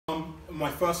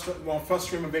my first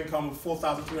stream of income of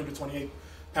 £4,328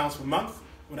 per month,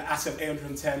 with an asset of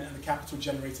 810 and a capital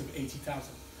generated of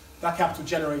 80,000. That capital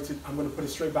generated, I'm going to put it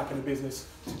straight back in the business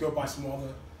to go buy some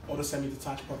other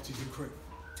semi-detached properties in Crewe.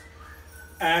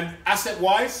 And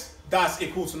asset-wise, that's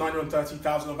equal to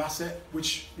 930,000 of asset,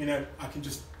 which, you know, I can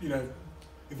just, you know,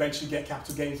 eventually get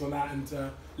capital gains on that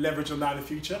and leverage on that in the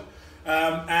future.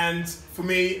 And for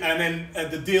me, and then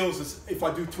the deals, if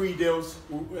I do 3 deals,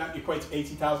 will equate to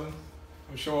 80,000.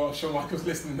 I'm sure Michael's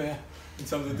listening there in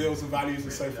terms of deals and values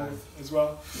and so forth as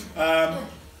well.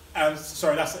 And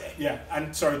sorry,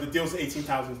 the deals are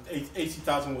 18,000.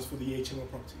 80,000 was for the HMO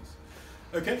properties.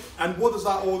 Okay, and what does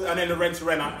that all? And then the rent to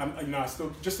rent, you know, I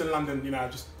still just in London, you know,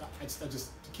 it just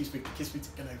keeps me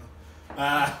ticking over.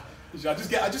 I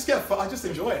just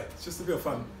enjoy it. It's just a bit of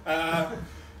fun.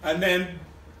 And then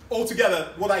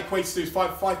altogether, what that equates to is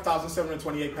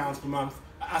 £5,728 per month,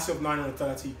 an asset of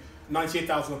 930,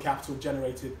 98,000 of capital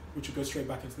generated, which will go straight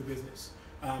back into the business.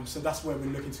 So that's where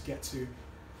we're looking to get to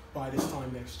by this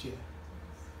time next year.